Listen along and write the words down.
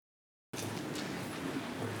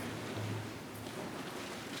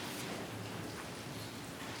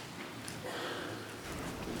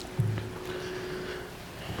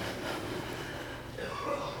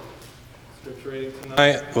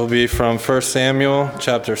Tonight will be from 1 Samuel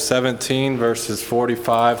chapter 17, verses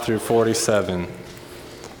 45 through 47.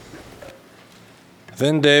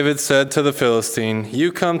 Then David said to the Philistine,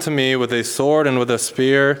 "You come to me with a sword and with a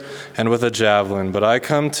spear and with a javelin, but I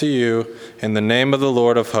come to you in the name of the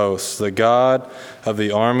Lord of hosts, the God of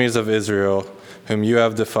the armies of Israel, whom you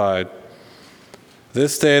have defied.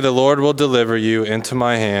 This day the Lord will deliver you into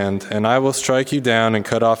my hand, and I will strike you down and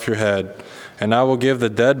cut off your head. And I will give the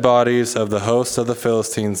dead bodies of the hosts of the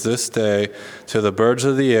Philistines this day to the birds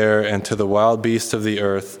of the air and to the wild beasts of the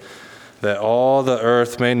earth, that all the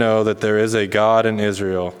earth may know that there is a God in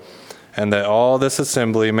Israel, and that all this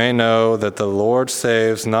assembly may know that the Lord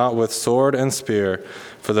saves not with sword and spear,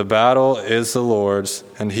 for the battle is the Lord's,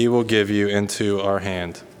 and he will give you into our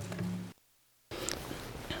hand."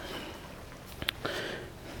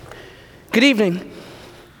 Good evening.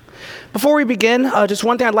 Before we begin, just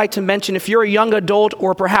one thing I'd like to mention. If you're a young adult,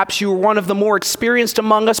 or perhaps you're one of the more experienced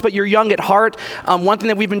among us, but you're young at heart, one thing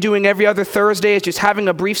that we've been doing every other Thursday is just having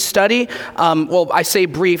a brief study. Well, I say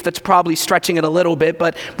brief, that's probably stretching it a little bit,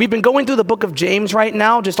 but we've been going through the book of James right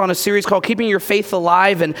now, just on a series called Keeping Your Faith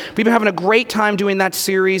Alive, and we've been having a great time doing that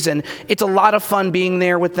series, and it's a lot of fun being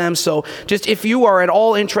there with them. So just if you are at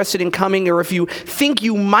all interested in coming, or if you think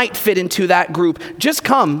you might fit into that group, just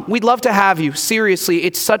come. We'd love to have you. Seriously,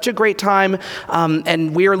 it's such a great time,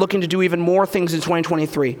 and we are looking to do even more things in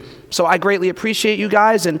 2023. So I greatly appreciate you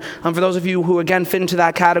guys, and for those of you who again fit into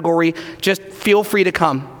that category, just feel free to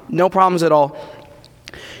come. No problems at all.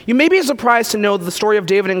 You may be surprised to know that the story of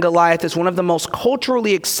David and Goliath is one of the most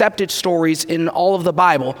culturally accepted stories in all of the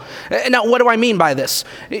Bible. Now, what do I mean by this?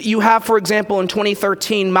 You have, for example, in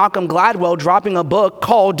 2013, Malcolm Gladwell dropping a book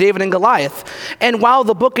called David and Goliath. And while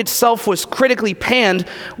the book itself was critically panned,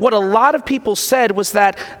 what a lot of people said was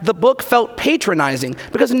that the book felt patronizing,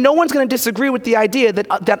 because no one's going to disagree with the idea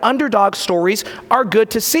that underdog stories are good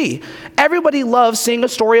to see. Everybody loves seeing a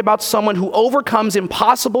story about someone who overcomes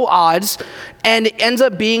impossible odds and ends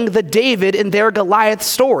up being the David in their Goliath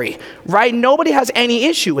story, right? Nobody has any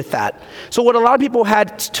issue with that. So what a lot of people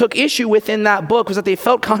took issue with in that book was that they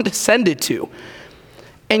felt condescended to.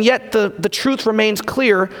 And yet the truth remains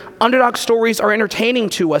clear. Underdog stories are entertaining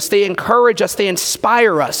to us. They encourage us. They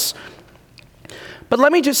inspire us. But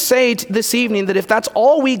let me just say this evening that if that's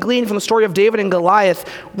all we glean from the story of David and Goliath,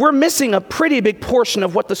 we're missing a pretty big portion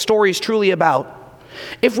of what the story is truly about.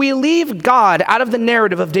 If we leave God out of the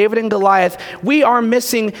narrative of David and Goliath, we are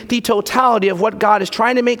missing the totality of what God is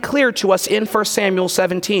trying to make clear to us in 1 Samuel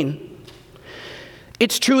 17.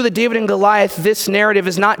 It's true that David and Goliath, this narrative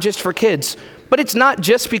is not just for kids, but it's not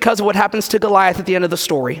just because of what happens to Goliath at the end of the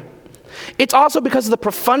story. It's also because of the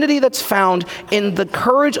profundity that's found in the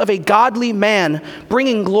courage of a godly man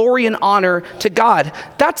bringing glory and honor to God.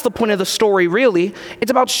 That's the point of the story, really.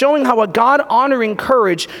 It's about showing how a God-honoring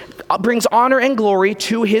courage brings honor and glory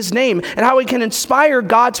to his name, and how it can inspire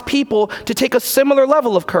God's people to take a similar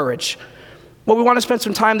level of courage. What we want to spend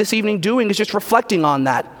some time this evening doing is just reflecting on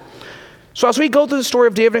that. So as we go through the story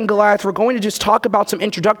of David and Goliath, we're going to just talk about some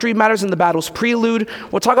introductory matters in the battle's prelude.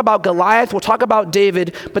 We'll talk about Goliath, we'll talk about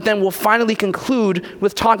David, but then we'll finally conclude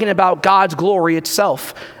with talking about God's glory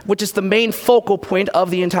itself, which is the main focal point of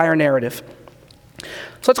the entire narrative.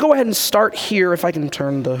 So let's go ahead and start here. If I can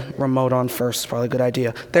turn the remote on first, probably a good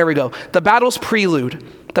idea. There we go. The battle's prelude.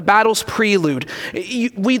 The battle's prelude.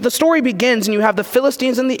 The story begins, and you have the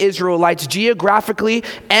Philistines and the Israelites geographically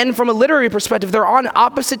and from a literary perspective. They're on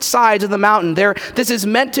opposite sides of the mountain. This is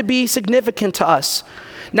meant to be significant to us.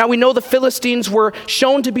 Now, we know the Philistines were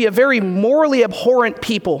shown to be a very morally abhorrent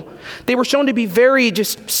people. They were shown to be very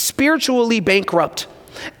just spiritually bankrupt.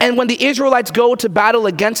 And when the Israelites go to battle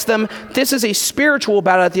against them, this is a spiritual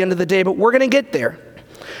battle at the end of the day, but we're going to get there.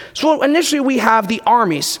 So initially we have the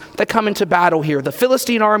armies that come into battle here, the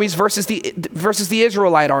Philistine armies versus the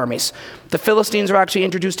Israelite armies. The Philistines are actually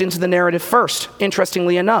introduced into the narrative first,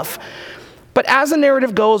 interestingly enough. But as the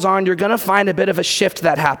narrative goes on, you're going to find a bit of a shift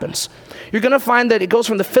that happens. You're going to find that it goes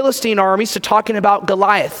from the Philistine armies to talking about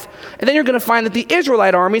Goliath. And then you're going to find that the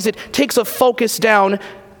Israelite armies, it takes a focus down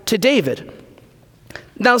to David.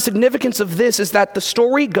 Now, the significance of this is that the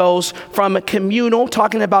story goes from communal,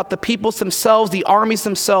 talking about the peoples themselves, the armies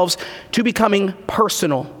themselves, to becoming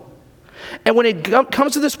personal. And when it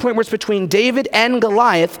comes to this point where it's between David and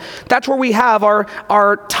Goliath, that's where we have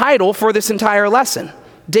our title for this entire lesson,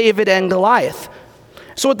 David and Goliath.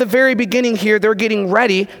 So at the very beginning here, they're getting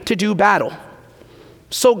ready to do battle.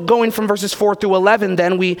 So going from verses 4 through 11,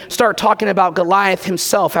 then we start talking about Goliath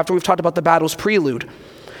himself after we've talked about the battle's prelude.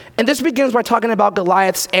 And this begins by talking about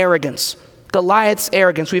Goliath's arrogance. Goliath's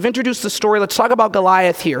arrogance. We've introduced the story. Let's talk about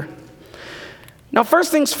Goliath here. Now,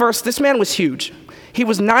 first things first, this man was huge. He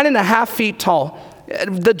was 9.5 feet tall.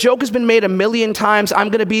 The joke has been made 1,000,000 times. I'm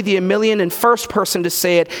going to be the 1,000,001st person to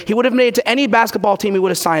say it. He would have made it to any basketball team he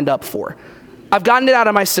would have signed up for. I've gotten it out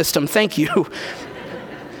of my system. Thank you.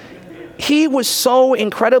 He was so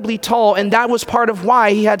incredibly tall, and that was part of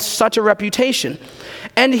why he had such a reputation.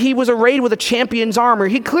 And he was arrayed with a champion's armor.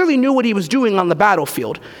 He clearly knew what he was doing on the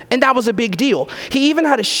battlefield, and that was a big deal. He even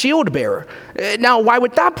had a shield bearer. Now, why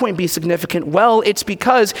would that point be significant? Well, it's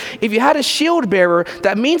because if you had a shield bearer,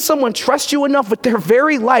 that means someone trusts you enough with their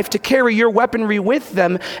very life to carry your weaponry with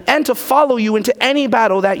them and to follow you into any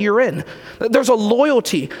battle that you're in. There's a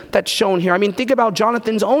loyalty that's shown here. I mean, think about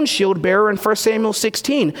Jonathan's own shield bearer in 1 Samuel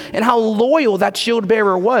 16 and how loyal that shield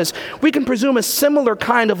bearer was. We can presume a similar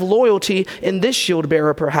kind of loyalty in this shield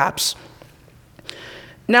bearer, perhaps.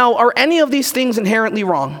 Now, are any of these things inherently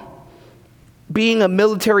wrong? Being a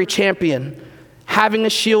military champion, having a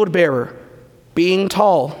shield bearer, being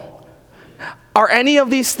tall. Are any of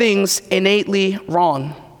these things innately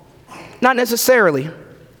wrong? Not necessarily.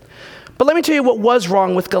 But let me tell you what was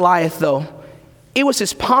wrong with Goliath, though. It was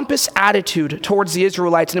his pompous attitude towards the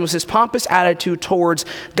Israelites, and it was his pompous attitude towards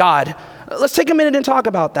God. Let's take a minute and talk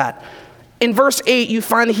about that. In verse 8, you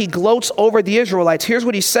find that he gloats over the Israelites. Here's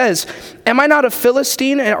what he says. Am I not a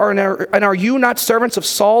Philistine, and are you not servants of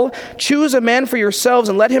Saul? Choose a man for yourselves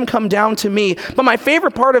and let him come down to me. But my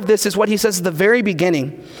favorite part of this is what he says at the very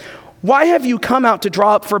beginning. Why have you come out to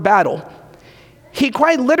draw up for battle? He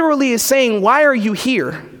quite literally is saying, why are you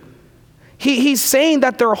here? He's saying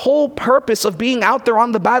that their whole purpose of being out there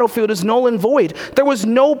on the battlefield is null and void. There was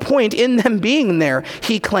no point in them being there,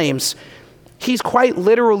 he claims. He's quite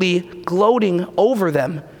literally gloating over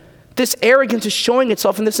them. This arrogance is showing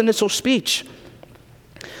itself in this initial speech.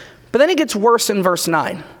 But then it gets worse in verse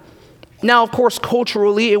 9. Now, of course,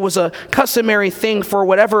 culturally, it was a customary thing for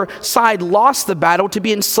whatever side lost the battle to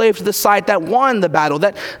be enslaved to the side that won the battle.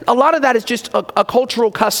 That a lot of that is just a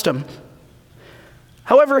cultural custom.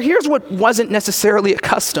 However, here's what wasn't necessarily a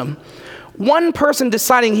custom. One person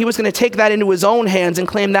deciding he was going to take that into his own hands and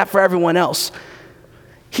claim that for everyone else.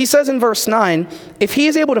 He says in verse 9, if he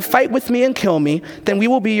is able to fight with me and kill me, then we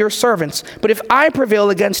will be your servants. But if I prevail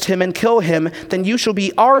against him and kill him, then you shall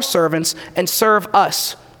be our servants and serve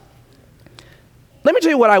us. Let me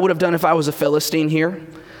tell you what I would have done if I was a Philistine here.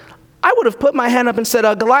 I would have put my hand up and said,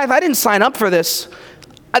 Goliath, I didn't sign up for this.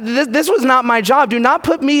 This was not my job. Do not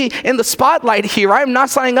put me in the spotlight here. I am not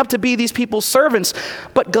signing up to be these people's servants.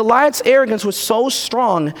 But Goliath's arrogance was so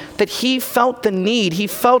strong that he felt the need. He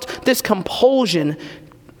felt this compulsion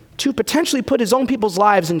to potentially put his own people's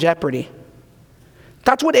lives in jeopardy.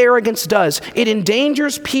 That's what arrogance does. It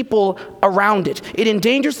endangers people around it. It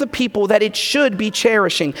endangers the people that it should be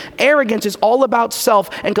cherishing. Arrogance is all about self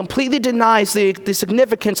and completely denies the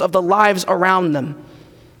significance of the lives around them.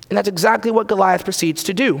 And that's exactly what Goliath proceeds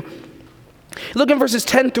to do. Look in verses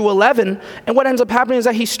 10 through 11, and what ends up happening is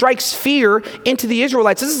that he strikes fear into the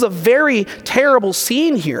Israelites. This is a very terrible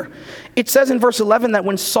scene here. It says in verse 11 that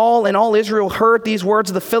when Saul and all Israel heard these words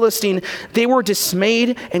of the Philistine, they were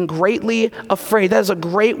dismayed and greatly afraid. That is a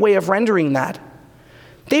great way of rendering that.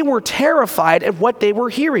 They were terrified at what they were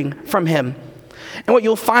hearing from him. And what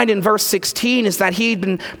you'll find in verse 16 is that he'd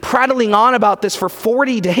been prattling on about this for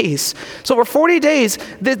 40 days. So for 40 days,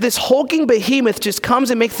 this hulking behemoth just comes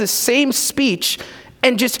and makes the same speech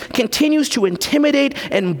and just continues to intimidate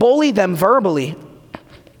and bully them verbally.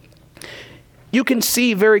 You can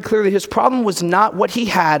see very clearly his problem was not what he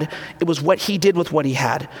had, it was what he did with what he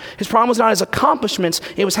had. His problem was not his accomplishments,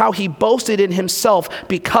 it was how he boasted in himself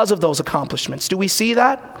because of those accomplishments. Do we see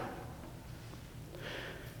that?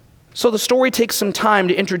 So the story takes some time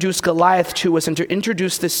to introduce Goliath to us and to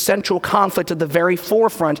introduce this central conflict at the very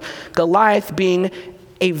forefront, Goliath being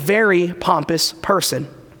a very pompous person.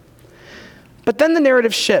 But then the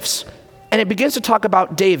narrative shifts, and it begins to talk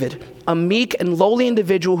about David, a meek and lowly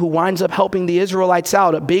individual who winds up helping the Israelites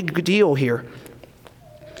out, a big deal here.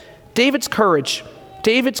 David's courage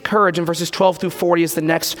in verses 12 through 40 is the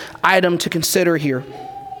next item to consider here.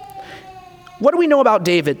 What do we know about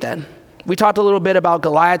David then? We talked a little bit about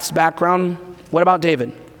Goliath's background. What about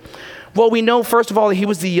David? Well, we know, first of all, that he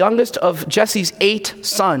was the youngest of Jesse's 8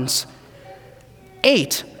 sons.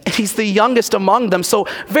 8. And he's the youngest among them. So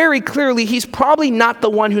very clearly, he's probably not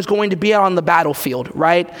the one who's going to be out on the battlefield,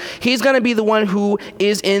 right? He's going to be the one who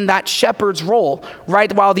is in that shepherd's role,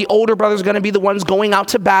 right? While the older brothers are going to be the ones going out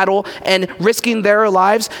to battle and risking their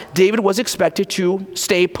lives, David was expected to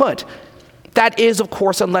stay put. That is, of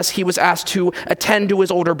course, unless he was asked to attend to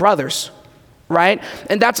his older brothers, right?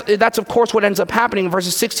 And that's of course what ends up happening in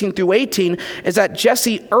verses 16 through 18, is that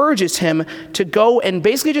Jesse urges him to go and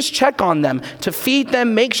basically just check on them, to feed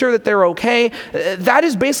them, make sure that they're okay. That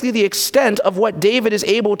is basically the extent of what David is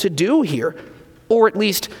able to do here, or at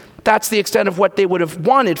least that's the extent of what they would have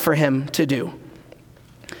wanted for him to do.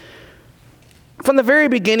 From the very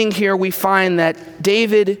beginning here, we find that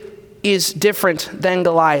David is different than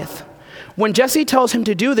Goliath. When Jesse tells him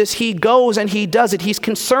to do this, he goes and he does it. He's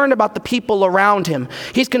concerned about the people around him.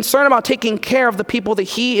 He's concerned about taking care of the people that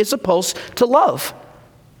he is supposed to love.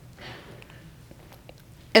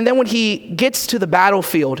 And then when he gets to the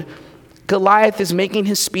battlefield, Goliath is making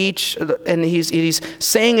his speech, and he's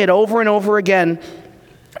saying it over and over again.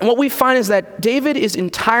 And what we find is that David is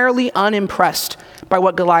entirely unimpressed by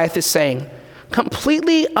what Goliath is saying,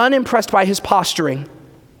 completely unimpressed by his posturing.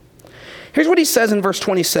 Here's what he says in verse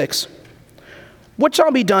 26. What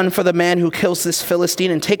shall be done for the man who kills this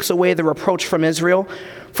Philistine and takes away the reproach from Israel?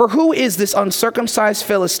 For who is this uncircumcised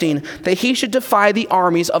Philistine that he should defy the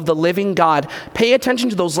armies of the living God? Pay attention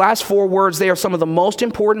to those last 4 words. They are some of the most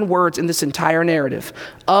important words in this entire narrative.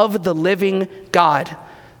 Of the living God.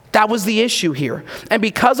 That was the issue here. And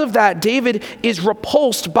because of that, David is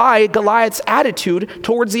repulsed by Goliath's attitude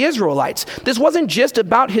towards the Israelites. This wasn't just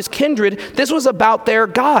about his kindred. This was about their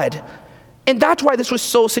God. And that's why this was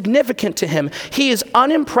so significant to him. He is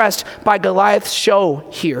unimpressed by Goliath's show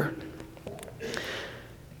here.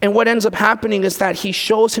 And what ends up happening is that he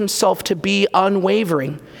shows himself to be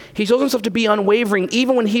unwavering. He shows himself to be unwavering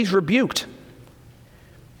even when he's rebuked.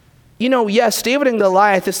 You know, yes, David and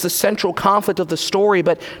Goliath is the central conflict of the story,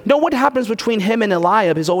 but know what happens between him and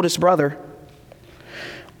Eliab, his oldest brother.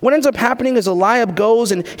 What ends up happening is Eliab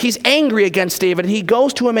goes and he's angry against David, and he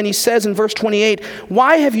goes to him and he says in verse 28,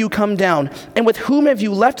 "Why have you come down? And with whom have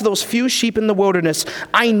you left those few sheep in the wilderness?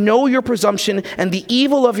 I know your presumption and the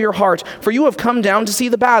evil of your heart, for you have come down to see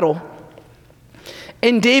the battle."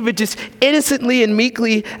 And David just innocently and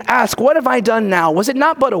meekly asks, "What have I done now? Was it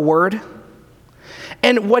not but a word?"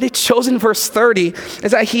 And what it shows in verse 30 is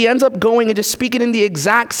that he ends up going and just speaking in the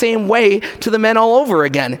exact same way to the men all over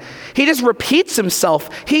again. He just repeats himself.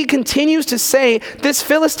 He continues to say, this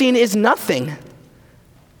Philistine is nothing.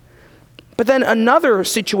 But then another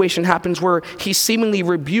situation happens where he's seemingly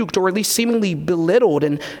rebuked, or at least seemingly belittled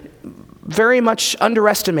and very much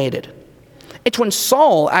underestimated. It's when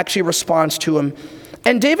Saul actually responds to him.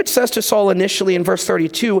 And David says to Saul initially in verse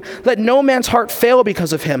 32, "Let no man's heart fail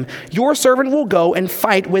because of him. Your servant will go and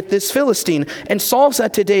fight with this Philistine." And Saul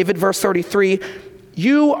said to David, verse 33,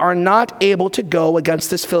 "You are not able to go against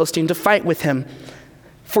this Philistine to fight with him,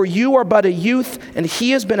 for you are but a youth, and he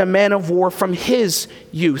has been a man of war from his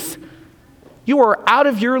youth." You are out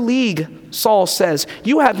of your league, Saul says.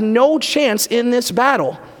 You have no chance in this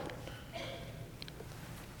battle.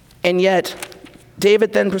 And yet,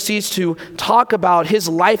 David then proceeds to talk about his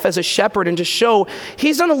life as a shepherd and to show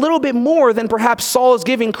he's done a little bit more than perhaps Saul is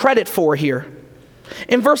giving credit for here.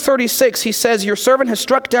 In verse 36, he says, "Your servant has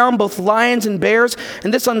struck down both lions and bears,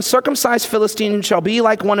 and this uncircumcised Philistine shall be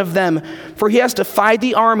like one of them, for he has defied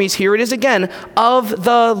the armies," here it is again, "of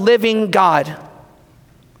the living God."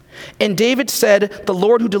 And David said, "The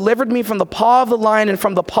Lord who delivered me from the paw of the lion and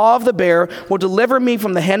from the paw of the bear will deliver me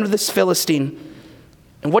from the hand of this Philistine."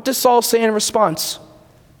 And what does Saul say in response?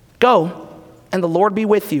 "Go, and the Lord be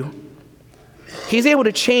with you." He's able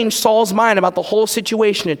to change Saul's mind about the whole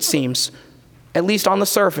situation, it seems, at least on the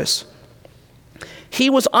surface. He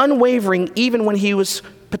was unwavering even when he was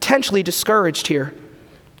potentially discouraged here.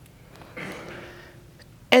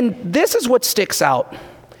 And this is what sticks out.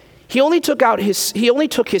 He only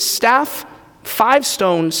took his staff, 5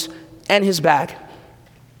 stones, and his bag.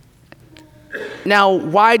 Now,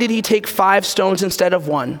 why did he take 5 stones instead of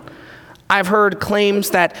 1? I've heard claims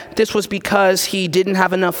that this was because he didn't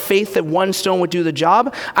have enough faith that 1 stone would do the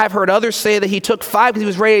job. I've heard others say that he took 5 because he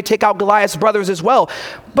was ready to take out Goliath's brothers as well.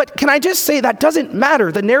 But can I just say that doesn't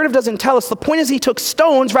matter? The narrative doesn't tell us. The point is he took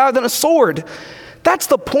stones rather than a sword. That's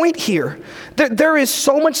the point here. There is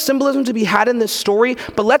so much symbolism to be had in this story,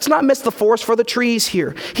 but let's not miss the forest for the trees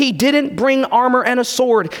here. He didn't bring armor and a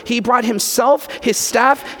sword. He brought himself, his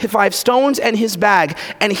staff, his 5 stones, and his bag,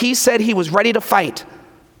 and he said he was ready to fight.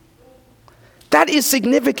 That is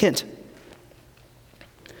significant.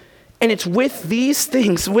 And it's with these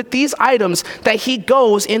things, with these items, that he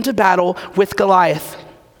goes into battle with Goliath.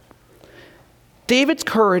 David's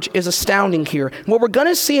courage is astounding here. What we're going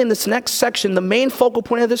to see in this next section, the main focal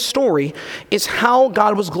point of this story, is how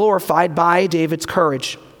God was glorified by David's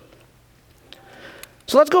courage.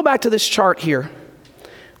 So let's go back to this chart here.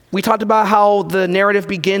 We talked about how the narrative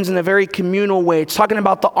begins in a very communal way. It's talking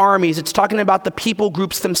about the armies. It's talking about the people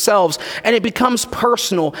groups themselves. And it becomes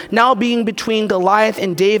personal, now being between Goliath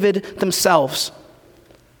and David themselves.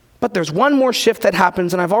 But there's one more shift that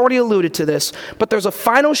happens, and I've already alluded to this, but there's a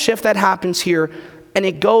final shift that happens here, and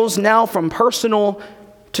it goes now from personal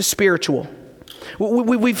to spiritual.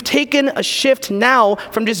 We've taken a shift now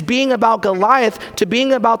from just being about Goliath to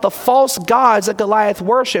being about the false gods that Goliath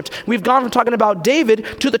worshipped. We've gone from talking about David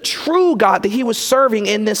to the true God that he was serving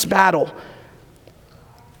in this battle.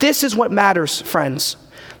 This is what matters, friends.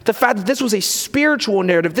 The fact that this was a spiritual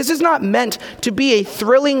narrative. This is not meant to be a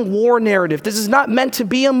thrilling war narrative. This is not meant to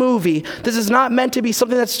be a movie. This is not meant to be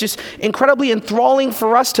something that's just incredibly enthralling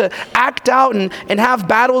for us to act out and have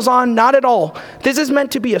battles on. Not at all. This is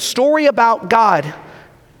meant to be a story about God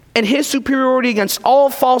and his superiority against all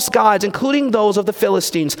false gods, including those of the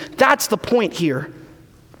Philistines. That's the point here.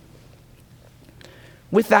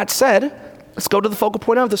 With that said, let's go to the focal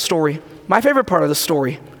point of the story. My favorite part of the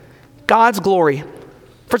story, God's glory.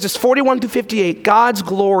 Verses 41 through 58, God's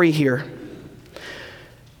glory here.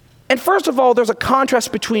 And first of all, there's a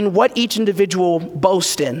contrast between what each individual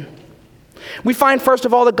boasts in. We find, first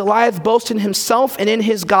of all, that Goliath boasts in himself and in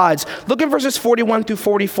his gods. Look at verses 41 through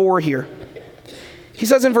 44 here. It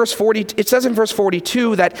says in verse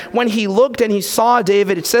 42 that when he looked and he saw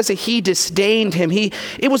David, it says that he disdained him.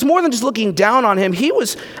 It was more than just looking down on him. He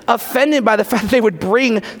was offended by the fact that they would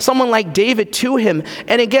bring someone like David to him.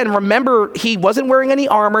 And again, remember, he wasn't wearing any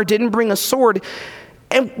armor, didn't bring a sword.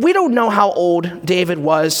 And we don't know how old David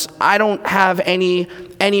was. I don't have any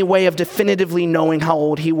way of definitively knowing how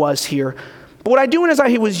old he was here. But what I do know is that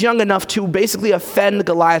he was young enough to basically offend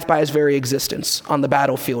Goliath by his very existence on the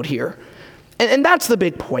battlefield here. And that's the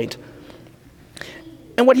big point.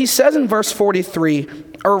 And what he says in verse 43,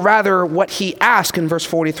 or rather what he asks in verse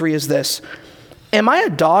 43 is this: "Am I a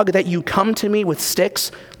dog that you come to me with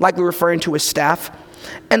sticks," likely referring to his staff?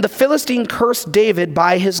 And the Philistine cursed David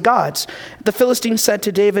by his gods. The Philistine said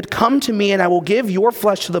to David, "Come to me, and I will give your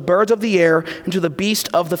flesh to the birds of the air and to the beasts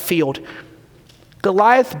of the field."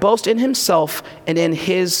 Goliath boasts in himself and in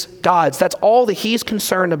his gods. That's all that he's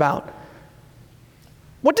concerned about.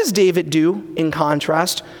 What does David do in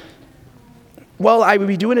contrast? Well, I would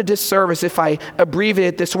be doing a disservice if I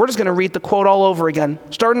abbreviate this, so we're just going to read the quote all over again.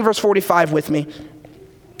 Start in verse 45 with me.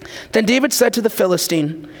 "Then David said to the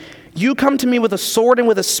Philistine, 'You come to me with a sword and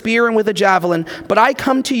with a spear and with a javelin, but I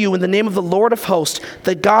come to you in the name of the Lord of hosts,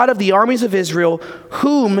 the God of the armies of Israel,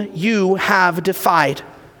 whom you have defied.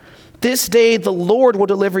 This day the Lord will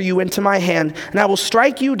deliver you into my hand, and I will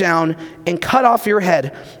strike you down and cut off your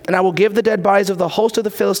head. And I will give the dead bodies of the host of the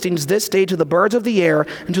Philistines this day to the birds of the air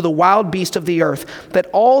and to the wild beasts of the earth, that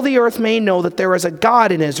all the earth may know that there is a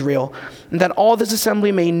God in Israel, and that all this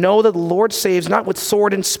assembly may know that the Lord saves not with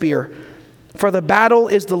sword and spear. For the battle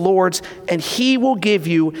is the Lord's, and he will give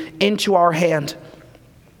you into our hand.'"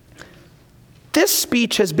 This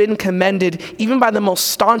speech has been commended even by the most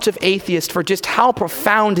staunch of atheists for just how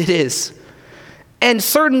profound it is. And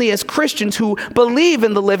certainly as Christians who believe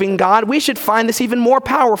in the living God, we should find this even more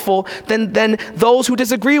powerful than those who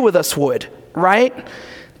disagree with us would, right?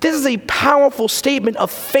 This is a powerful statement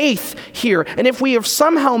of faith here. And if we have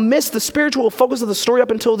somehow missed the spiritual focus of the story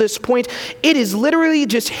up until this point, it is literally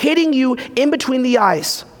just hitting you in between the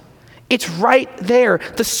eyes. It's right there,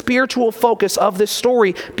 the spiritual focus of this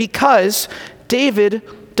story, because David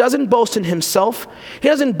doesn't boast in himself. He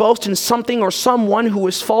doesn't boast in something or someone who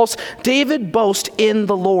is false. David boasts in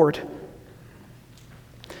the Lord.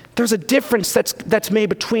 There's a difference that's made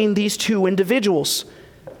between these two individuals.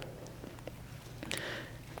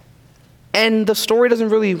 And the story doesn't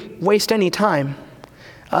really waste any time.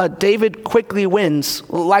 David quickly wins.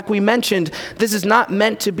 Like we mentioned, this is not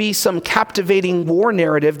meant to be some captivating war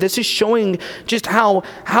narrative. This is showing just how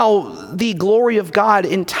the glory of God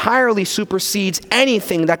entirely supersedes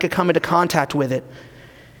anything that could come into contact with it.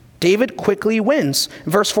 David quickly wins.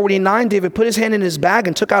 Verse 49, David put his hand in his bag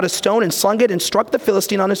and took out a stone and slung it and struck the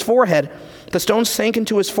Philistine on his forehead. The stone sank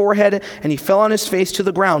into his forehead and he fell on his face to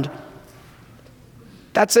the ground.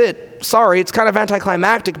 That's it. Sorry, it's kind of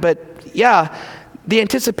anticlimactic, but yeah. The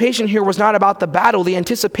anticipation here was not about the battle. The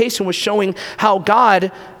anticipation was showing how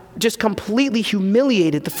God just completely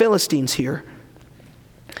humiliated the Philistines here.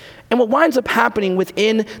 And what winds up happening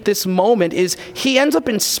within this moment is he ends up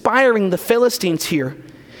inspiring the Philistines here.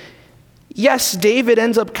 Yes, David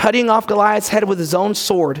ends up cutting off Goliath's head with his own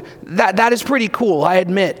sword. That is pretty cool, I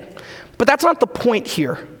admit. But that's not the point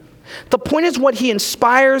here. The point is what he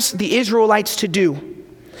inspires the Israelites to do.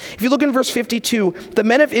 If you look in verse 52, the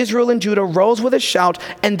men of Israel and Judah rose with a shout,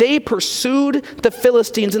 and they pursued the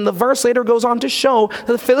Philistines. And the verse later goes on to show that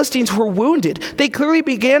the Philistines were wounded. They clearly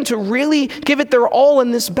began to really give it their all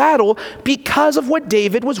in this battle because of what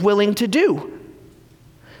David was willing to do.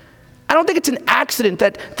 I don't think it's an accident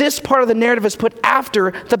that this part of the narrative is put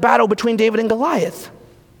after the battle between David and Goliath.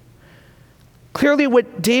 Clearly,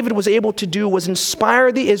 what David was able to do was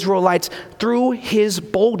inspire the Israelites through his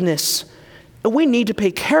boldness. And we need to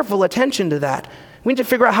pay careful attention to that. We need to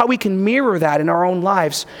figure out how we can mirror that in our own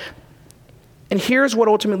lives. And here's what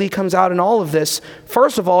ultimately comes out in all of this.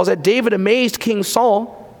 First of all, is that David amazed King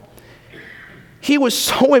Saul. He was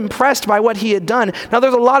so impressed by what he had done. Now,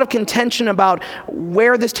 there's a lot of contention about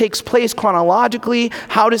where this takes place chronologically.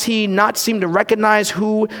 How does he not seem to recognize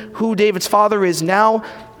who David's father is now?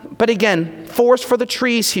 But again, forest for the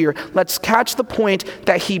trees here. Let's catch the point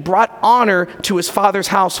that he brought honor to his father's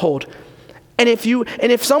household. And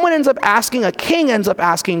if someone ends up asking, a king ends up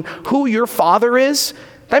asking who your father is,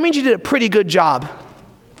 that means you did a pretty good job.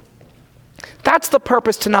 That's the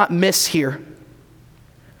purpose to not miss here.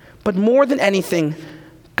 But more than anything,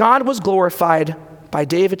 God was glorified by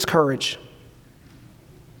David's courage.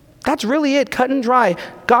 That's really it, cut and dry.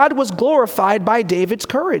 God was glorified by David's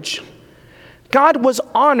courage. God was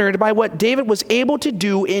honored by what David was able to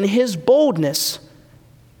do in his boldness.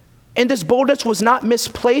 And this boldness was not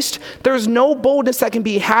misplaced. There is no boldness that can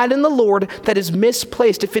be had in the Lord that is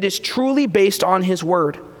misplaced if it is truly based on his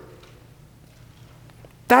word.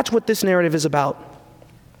 That's what this narrative is about.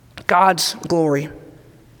 God's glory.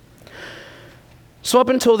 So up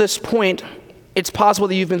until this point, it's possible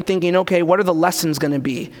that you've been thinking, okay, what are the lessons going to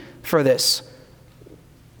be for this?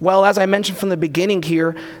 Well, as I mentioned from the beginning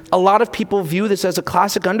here, a lot of people view this as a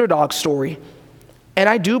classic underdog story. And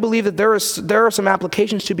I do believe that there are some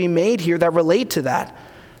applications to be made here that relate to that.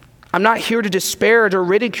 I'm not here to disparage or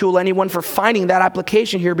ridicule anyone for finding that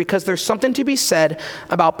application here, because there's something to be said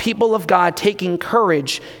about people of God taking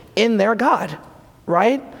courage in their God,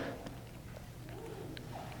 right?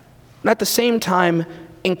 And at the same time,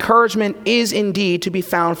 encouragement is indeed to be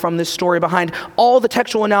found from this story. Behind all the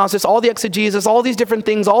textual analysis, all the exegesis, all these different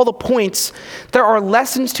things, all the points, there are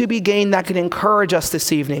lessons to be gained that can encourage us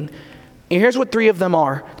this evening. And here's what 3 of them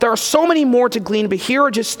are. There are so many more to glean, but here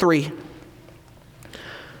are just 3.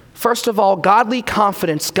 First of all, godly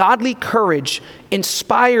confidence, godly courage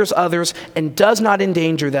inspires others and does not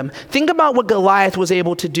endanger them. Think about what Goliath was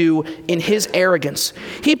able to do in his arrogance.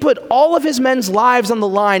 He put all of his men's lives on the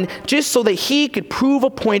line just so that he could prove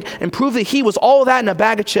a point and prove that he was all that in a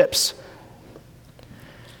bag of chips.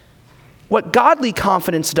 What godly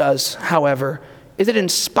confidence does, however, is it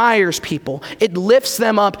inspires people. It lifts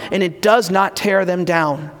them up and it does not tear them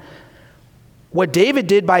down. What David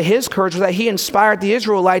did by his courage was that he inspired the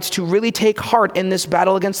Israelites to really take heart in this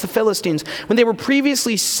battle against the Philistines. When they were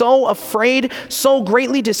previously so afraid, so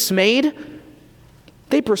greatly dismayed,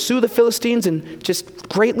 they pursue the Philistines and just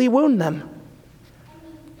greatly wound them.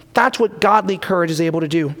 That's what godly courage is able to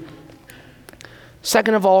do.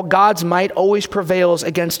 Second of all, God's might always prevails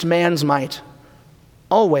against man's might.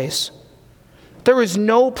 Always. There is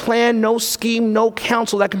no plan, no scheme, no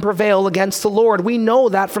counsel that can prevail against the Lord. We know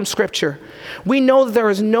that from Scripture. We know that there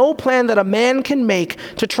is no plan that a man can make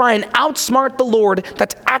to try and outsmart the Lord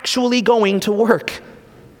that's actually going to work.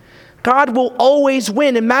 God will always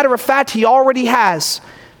win. And matter of fact, he already has.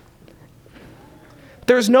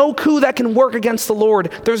 There's no coup that can work against the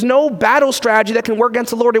Lord. There's no battle strategy that can work against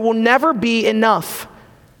the Lord. It will never be enough.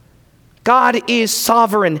 God is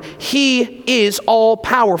sovereign. He is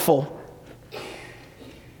all-powerful.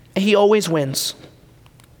 And he always wins.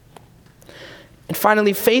 And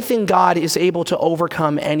finally, faith in God is able to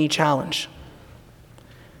overcome any challenge.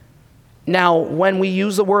 Now, when we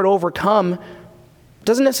use the word overcome,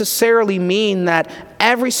 doesn't necessarily mean that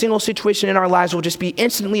every single situation in our lives will just be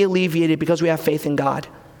instantly alleviated because we have faith in God.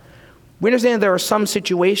 We understand there are some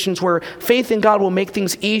situations where faith in God will make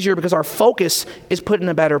things easier because our focus is put in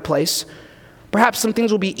a better place. Perhaps some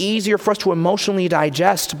things will be easier for us to emotionally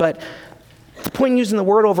digest, but the point in using the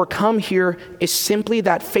word overcome here is simply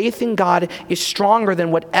that faith in God is stronger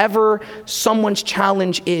than whatever someone's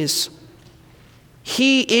challenge is.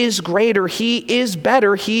 He is greater, he is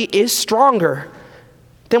better, he is stronger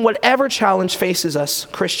than whatever challenge faces us,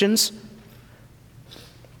 Christians.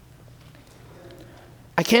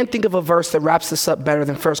 I can't think of a verse that wraps this up better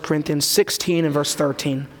than 1 Corinthians 16 and verse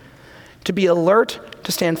 13. To be alert,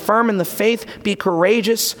 to stand firm in the faith, be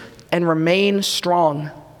courageous, and remain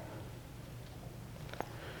strong.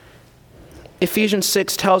 Ephesians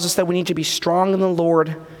 6 tells us that we need to be strong in the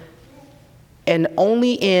Lord, and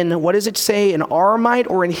only in, what does it say, in our might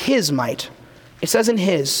or in his might? It says in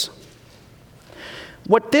his.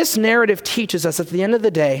 What this narrative teaches us at the end of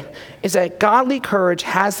the day is that godly courage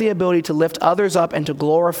has the ability to lift others up and to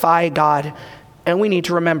glorify God, and we need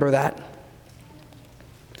to remember that.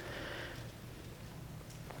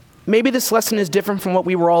 Maybe this lesson is different from what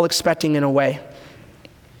we were all expecting in a way.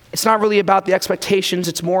 It's not really about the expectations,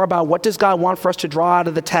 it's more about what does God want for us to draw out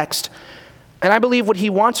of the text. And I believe what he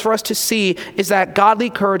wants for us to see is that godly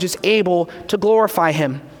courage is able to glorify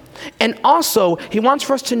him. And also, he wants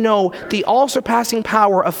for us to know the all-surpassing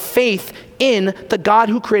power of faith in the God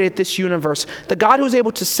who created this universe, the God who is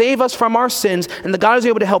able to save us from our sins, and the God who is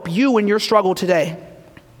able to help you in your struggle today.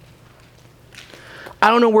 I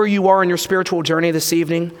don't know where you are in your spiritual journey this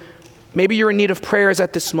evening. Maybe you're in need of prayers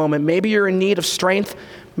at this moment. Maybe you're in need of strength.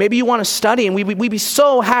 Maybe you want to study, and we'd be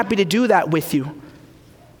so happy to do that with you.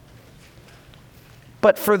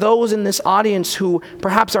 But for those in this audience who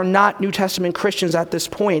perhaps are not New Testament Christians at this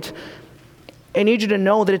point, I need you to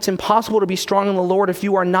know that it's impossible to be strong in the Lord if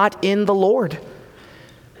you are not in the Lord.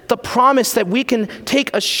 The promise that we can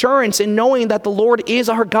take assurance in knowing that the Lord is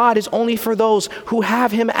our God is only for those who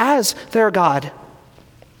have him as their God.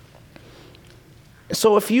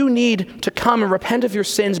 So if you need to come and repent of your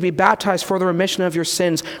sins, be baptized for the remission of your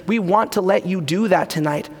sins, we want to let you do that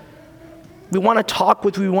tonight. We want to talk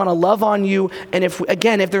with you, we want to love on you, and if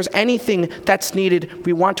there's anything that's needed,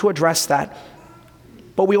 we want to address that.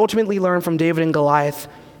 But we ultimately learn from David and Goliath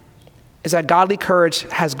is that godly courage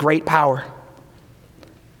has great power.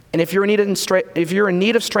 And if you're in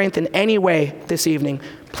need of strength in any way this evening,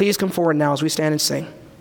 please come forward now as we stand and sing.